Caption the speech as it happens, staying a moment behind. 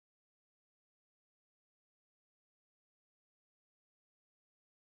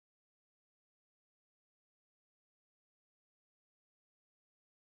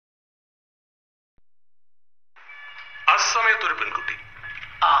പ്രായത്തൊരു പെൺകുട്ടി.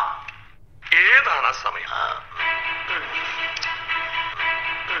 ഏതാണ് ആ സമയം?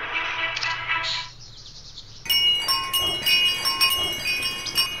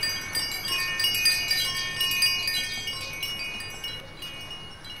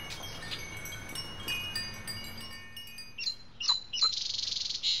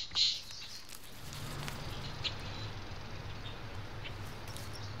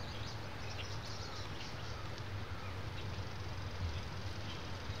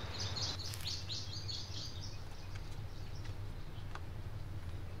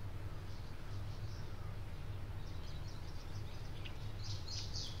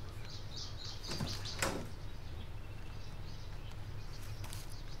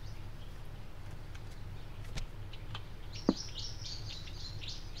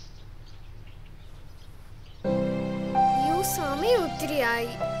 സമയം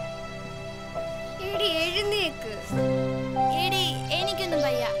ഒത്തിരിയായി. എടി എഴുന്നേക്ക്. എടി എനിക്കൊന്നും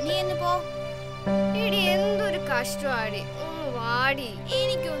വയ്യ, നീ എന്ന് പോ. എടി എന്തൊരു കഷ്ടമാടി. വാടി.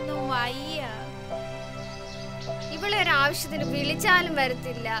 എനിക്കൊന്നും വയ്യ. ഇവളെ ഒരു ആവശ്യത്തിന് വിളിച്ചാലും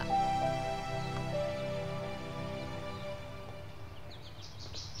വരത്തില്ല.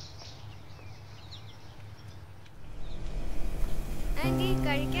 ആന്റി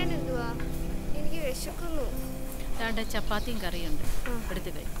കഴിക്കാൻ എന്തുവാ? എനിക്ക് വിശക്കുന്നു. ചപ്പാത്തിയും കറിയുണ്ട്,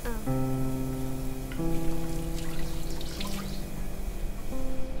 എടുത്ത് കഴി.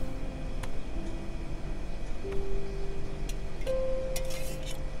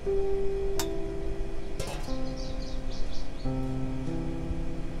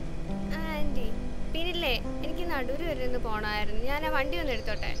 ആന്റി പിന്നില്ലേ, എനിക്ക് നടൂര് വരെ ഒന്ന് പോണായിരുന്നു. ഞാൻ ആ വണ്ടി ഒന്ന്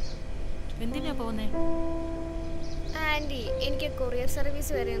എടുത്തോട്ടെ? എന്തിനാ പോന്നേ? ആന്റി എനിക്ക് കൊറിയർ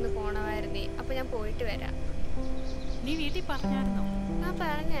സർവീസ് വരെ ഒന്ന് പോണമായിരുന്നേ, അപ്പൊ ഞാൻ പോയിട്ട് വരാം. നീ വീട്ടിൽ പറഞ്ഞായിരുന്നോ? ആ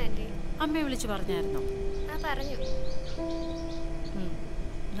പറഞ്ഞു ആന്റി. അമ്മയെ വിളിച്ച് പറഞ്ഞായിരുന്നോ? ആ പറഞ്ഞു.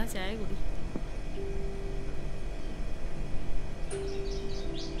 എന്നാ ചായ കുടി.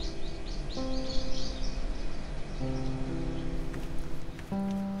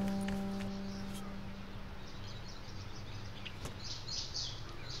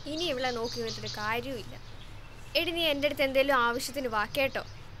 ഇനി ഇവിടെ നോക്കി നിന്നിട്ടൊരു കാര്യമില്ല. എടി നീ എൻ്റെ അടുത്ത് എന്തെങ്കിലും ആവശ്യത്തിന് വാ കേട്ടോ.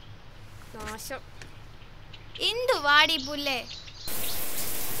 നാശം. എന്തു വാടി പുല്ലേ?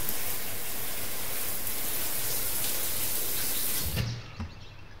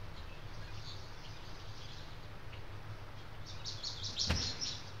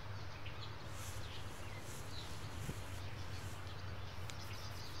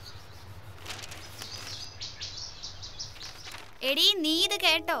 എടി നീ ഇത്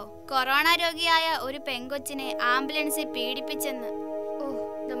കേട്ടോ? കൊറോണ രോഗിയായ ഒരു പെങ്കൊച്ചിനെ ആംബുലൻസിൽ പീഡിപ്പിച്ചെന്ന്. ഓ,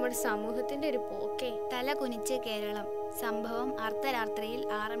 നമ്മുടെ സമൂഹത്തിന്റെ ഒരു പോക്കേ. തല കുനിച്ച് കേരളം. സംഭവം അർദ്ധരാത്രിയിൽ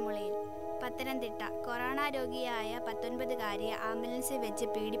ആറന്മുളയിൽ. പത്തനംതിട്ട. കൊറോണ രോഗിയായ 19-കാരിയെ ആംബുലൻസിൽ വെച്ച്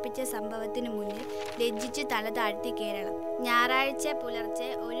പീഡിപ്പിച്ച സംഭവത്തിനു മുന്നിൽ ലജ്ജിച്ചു തല താഴ്ത്തി കേരളം. ഞായറാഴ്ച പുലർച്ചെ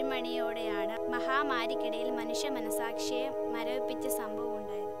 1 മണിയോടെയാണ് മഹാമാരിക്കിടയിൽ മനുഷ്യ മനസാക്ഷിയെ മരവിപ്പിച്ച സംഭവം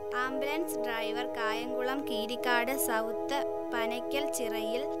ഉണ്ടായത്. Ambulance driver Kayamkulam Keerikkad south Panackal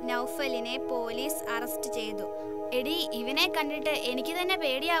ചിറയിൽ നൗഫലിനെ പോലീസ് അറസ്റ്റ് ചെയ്തു. എടി ഇവനെ കണ്ടിട്ട് എനിക്ക് തന്നെ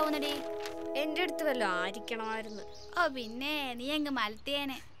പേടിയാവുന്നടി. എൻ്റെ അടുത്ത് വല്ല ആയിരിക്കണമായിരുന്നു. ഓ പിന്നെ നീ അങ്ങ്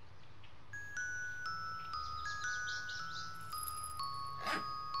മലത്തിയേനെ.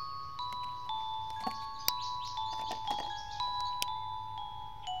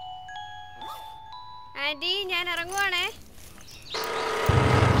 ആന്റി ഞാൻ ഇറങ്ങുവാണേ.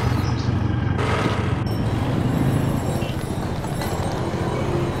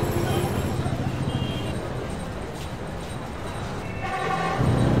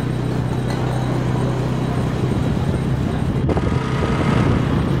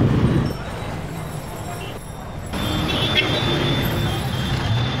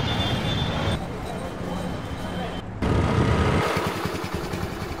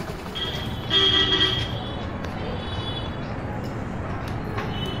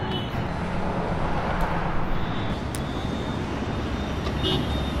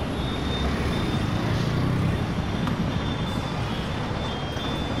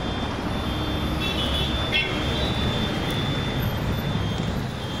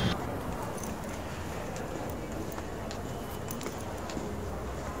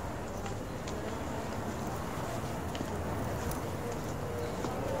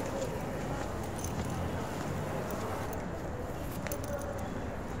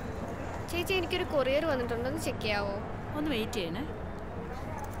 ചേച്ചി എനിക്കൊരു കൊറിയർ വന്നിട്ടുണ്ടോ, ഒന്ന് ചെക്ക് ചെയ്യാവോ? ഒന്ന് വെയിറ്റ് ചെയ്യണേ.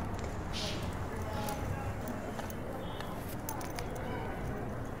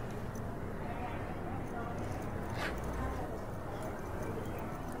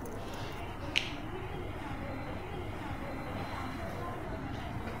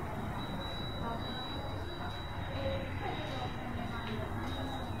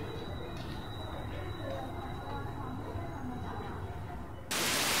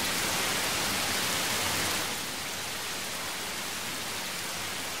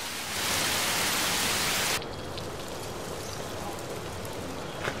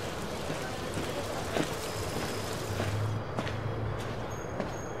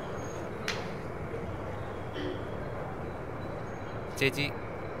 ചേച്ചി,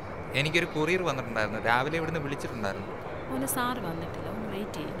 എനിക്കൊരു കൊറിയർ വന്നിട്ടുണ്ടായിരുന്നു. രാവിലെ ഇവിടുന്ന് വിളിച്ചിട്ടുണ്ടായിരുന്നു. ഒന്ന് സാറ് വന്നിട്ടില്ല, ഒന്ന്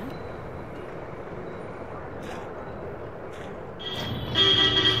വെയിറ്റ് ചെയ്യണം.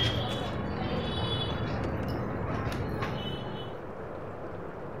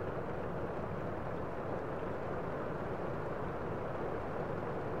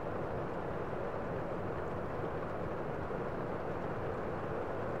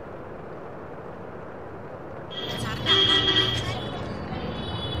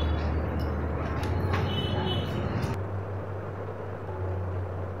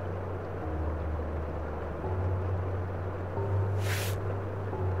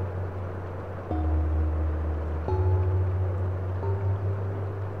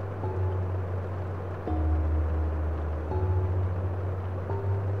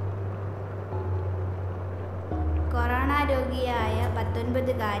 കൊറോണ രോഗിയായ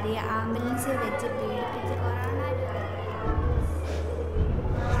 19-കാരിയെ ആംബുലൻസിൽ വെച്ച് പീഡിപ്പിച്ച്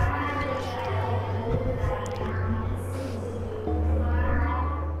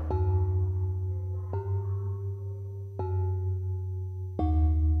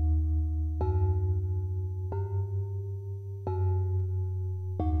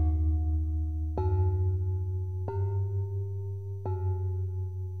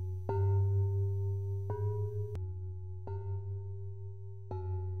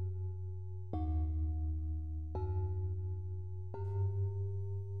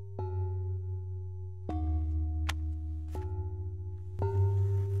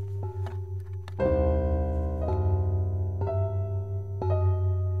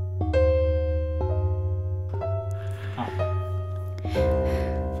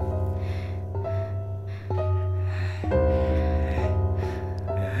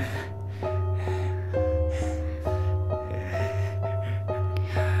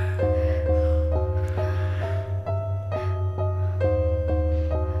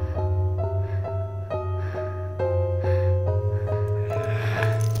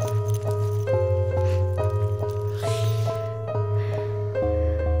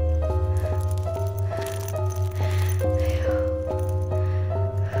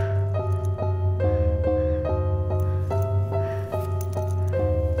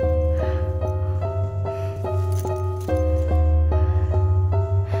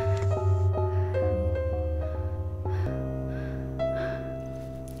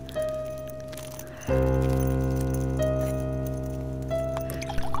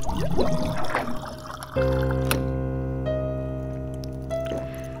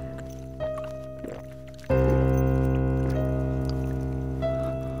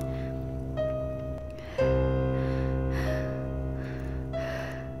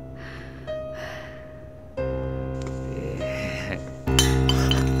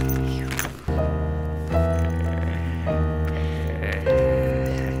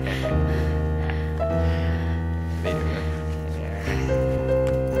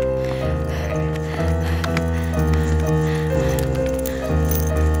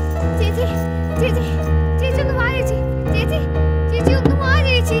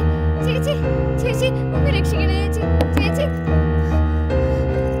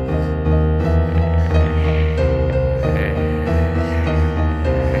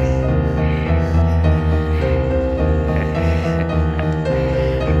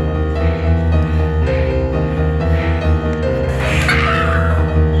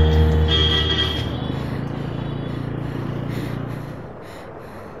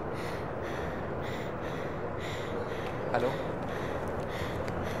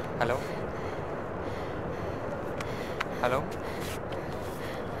ഹലോ,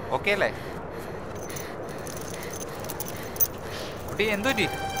 ഓക്കെ അല്ലേ? കുട്ടി എന്തു പറ്റി?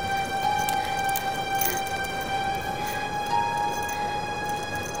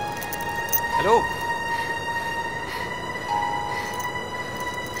 ഹലോ,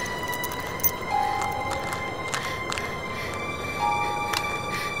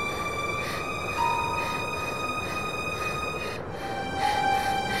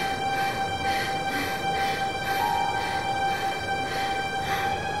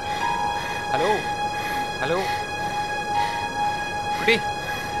 ഹലോ, ഹലോ കുട്ടി,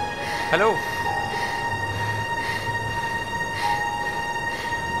 ഹലോ.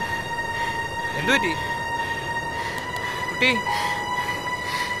 എന്തു പറ്റി കുട്ടി?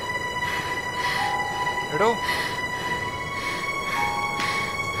 എടോ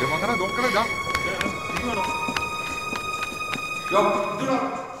അങ്ങനെ നോക്കണ.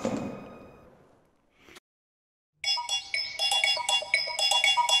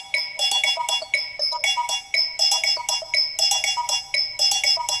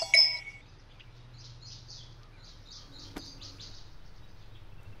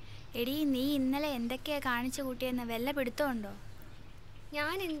 എടീ, നീ ഇന്നലെ എന്തൊക്കെയാ കാണിച്ചു കൂട്ടിയെന്ന് വല്ല പിടുത്തമുണ്ടോ?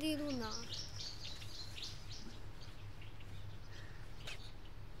 ഞാൻ എന്ത് ചെയ്തു എന്നാ?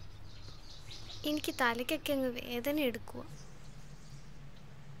 എനിക്ക് തലയ്ക്കൊക്കെ അങ്ങ് വേദന എടുക്കുക.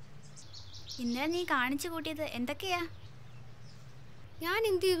 ഇന്നലെ നീ കാണിച്ചു കൂട്ടിയത് എന്തൊക്കെയാ? ഞാൻ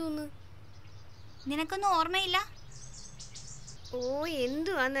എന്ത് ചെയ്തു? നിനക്കൊന്നും ഓർമ്മയില്ല? ഓ,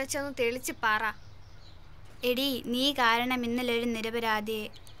 എന്തുവാന്ന് വെച്ചാ ഒന്ന് തെളിച്ച് പറ. എടീ, നീ കാരണം ഇന്നലെ ഒരു നിരപരാധിയെ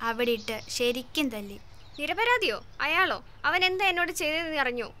അവിടെ ഇട്ട് ശരിക്കും തല്ലി. നിരപരാധിയോ? അയാളോ? അവൻ എന്താ എന്നോട് ചെയ്തതെന്ന്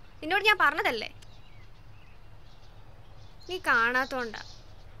അറിഞ്ഞോ? നിന്നോട് ഞാൻ പറഞ്ഞതല്ലേ. നീ കാണാത്തോണ്ടാ.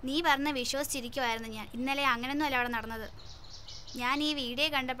 നീ പറഞ്ഞ് വിശ്വസിച്ചിരിക്കുമായിരുന്നു ഞാൻ. ഇന്നലെ അങ്ങനെയൊന്നും അല്ല അവിടെ നടന്നത്. ഞാൻ ഈ വീഡിയോ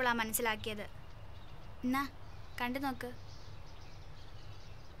കണ്ടപ്പോഴാണ് മനസ്സിലാക്കിയത്. എന്നാ കണ്ടു നോക്ക്.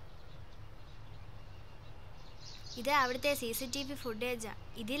 ഇത് അവിടുത്തെ CCTV ഫുട്ടേജാ.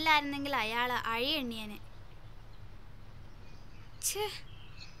 ഇതില്ലായിരുന്നെങ്കിൽ അയാൾ അഴി എണ്ണിയനെ. ഛേ,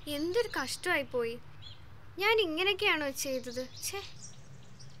 എന്തൊരു കഷ്ടമായി പോയി. ഞാൻ ഇങ്ങനെയൊക്കെയാണോ ചെയ്തത്? ഛേ,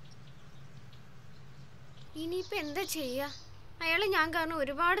 ഇനിയിപ്പോൾ എന്താ ചെയ്യുക? അയാൾ ഞാൻ കാരണം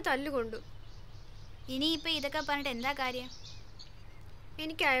ഒരുപാട് തല്ലുകൊണ്ടു. ഇനിയിപ്പോൾ ഇതൊക്കെ പറഞ്ഞിട്ട് എന്താ കാര്യം?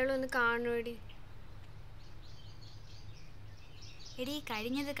 എനിക്ക് അയാളൊന്ന് കാണുമേടി. എടീ,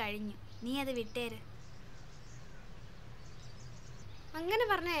 കഴിഞ്ഞത് കഴിഞ്ഞു. നീ അത് വിട്ടേര്. അങ്ങനെ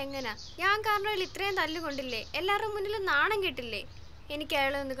പറഞ്ഞാൽ എങ്ങനാ? ഞാൻ കാരണം അയാൾ ഇത്രയും തല്ലുകൊണ്ടില്ലേ? എല്ലാവരുടെ മുന്നിലും നാണം കിട്ടില്ലേ? എനിക്ക്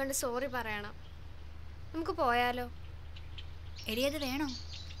അയാളെ ഒന്ന് കണ്ട് സോറി പറയണം. നമുക്ക് പോയാലോ? എടീ, അത് വേണോ?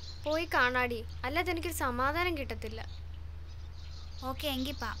 പോയി കാണാടി, അല്ലാതെ എനിക്കൊരു സമാധാനം കിട്ടത്തില്ല. ഓക്കെ,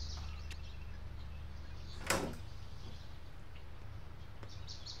 എങ്കിൽ പാ.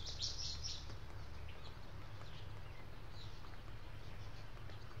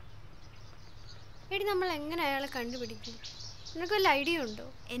 എടി, നമ്മൾ എങ്ങനെ അയാളെ കണ്ടുപിടിക്കും? നിനക്ക് വല്ല ഐഡിയ ഉണ്ടോ?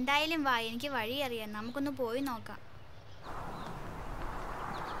 എന്തായാലും വാ, എനിക്ക് വഴി അറിയാം. നമുക്കൊന്ന് പോയി നോക്കാം.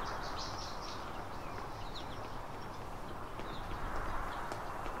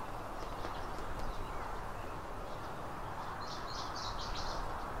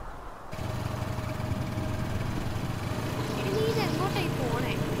 നീ ഇതെങ്ങോട്ടായി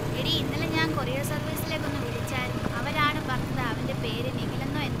പോണേ? എടീ, ഇന്നലെ ഞാൻ കൊറിയർ സർവീസിലേക്കൊന്ന് വിളിച്ചായിരുന്നു. അവരാണ് പറഞ്ഞത് അവൻ്റെ പേര്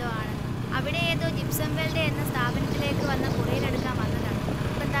നിഖിലെന്നോ എന്തോ ആണ്. അവിടെ ഏതോ ജിപ്സം വെൽഡ് എന്ന സ്ഥാപനത്തിലേക്ക് വന്ന് കൊറിയർ എടുക്കാൻ വന്നതാണ്.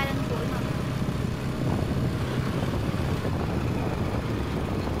 നമുക്ക് എന്തായാലും ഒന്ന് പോയി നോക്കാം.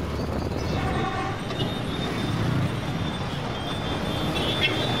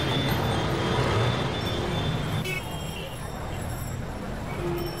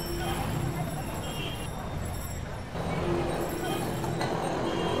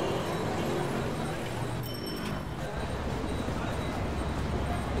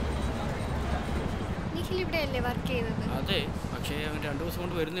 ഇവിടെയല്ലേ വർക്ക് ചെയ്യുന്നത്? അതെ, പക്ഷേ അവൻ 2 ദിവസം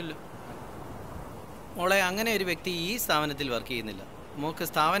കൊണ്ട് വരുന്നില്ല. മോളെ, അങ്ങനെ ഒരു വ്യക്തി ഈ സ്ഥാപനത്തിൽ വർക്ക് ചെയ്യുന്നില്ല. മോക്ക്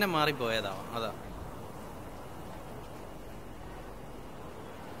സ്ഥാപനം മാറിപ്പോയതാവാം. അതാ.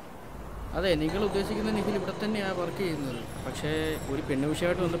 അതെ, നിങ്ങൾ ഉദ്ദേശിക്കുന്ന നിഖിൽ ഇവിടെ തന്നെയാണ് വർക്ക് ചെയ്യുന്നത്. പക്ഷേ ഒരു പെണ്ണ്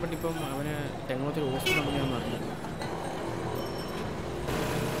വിഷയമായിട്ട് ബന്ധപ്പെട്ട് ഇപ്പം അവന് തെങ്ങോത്തിൽ ഹോസ്പിറ്റൽ ഞാൻ അറിഞ്ഞത്.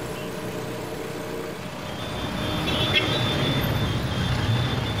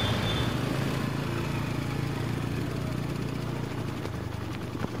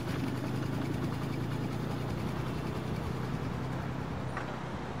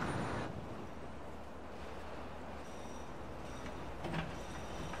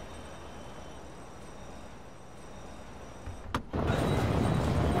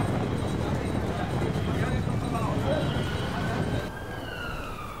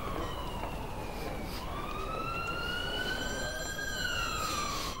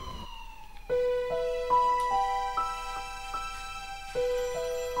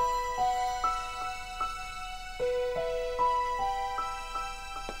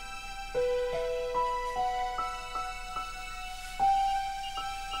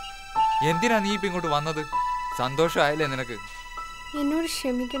 എന്തിനാ നീ ഇപ്പം ഇങ്ങോട്ട് വന്നത്? സന്തോഷമായില്ലേ നിനക്ക്? എന്നോട്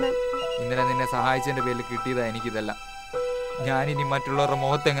ക്ഷമിക്കണം. ഇന്നലെ നിന്നെ സഹായിച്ചതിൻ്റെ പേരിൽ കിട്ടിയതാ എനിക്കിതല്ല. ഞാനിനി മറ്റുള്ളവരുടെ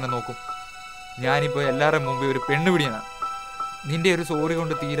മുഖത്ത് എങ്ങനെ നോക്കും? ഞാനിപ്പോൾ എല്ലാവരുടെ മുമ്പേ ഒരു പെണ്ണുപിടിയാണ്. നിന്റെ ഒരു സോറി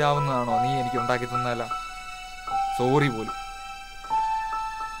കൊണ്ട് തീരാവുന്നതാണോ നീ എനിക്ക് ഉണ്ടാക്കി തന്നതല്ല? സോറി പോലും.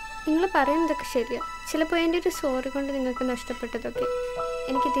 നിങ്ങൾ പറയുന്നതൊക്കെ ശരിയാ. ചിലപ്പോൾ എൻ്റെ ഒരു സോറി കൊണ്ട് നിങ്ങൾക്ക് നഷ്ടപ്പെട്ടതൊക്കെ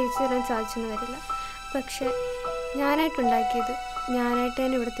എനിക്ക് തിരിച്ചു തരാൻ സാധിച്ചെന്ന് വരില്ല. പക്ഷെ ഞാനായിട്ടുണ്ടാക്കിയത് ഞാനായിട്ട്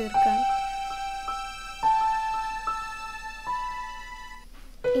തന്നെ ഇവിടെ തീർക്കാം.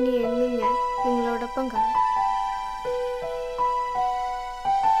 ഇനി എന്നും ഞാൻ നിങ്ങളോടൊപ്പം കാണും.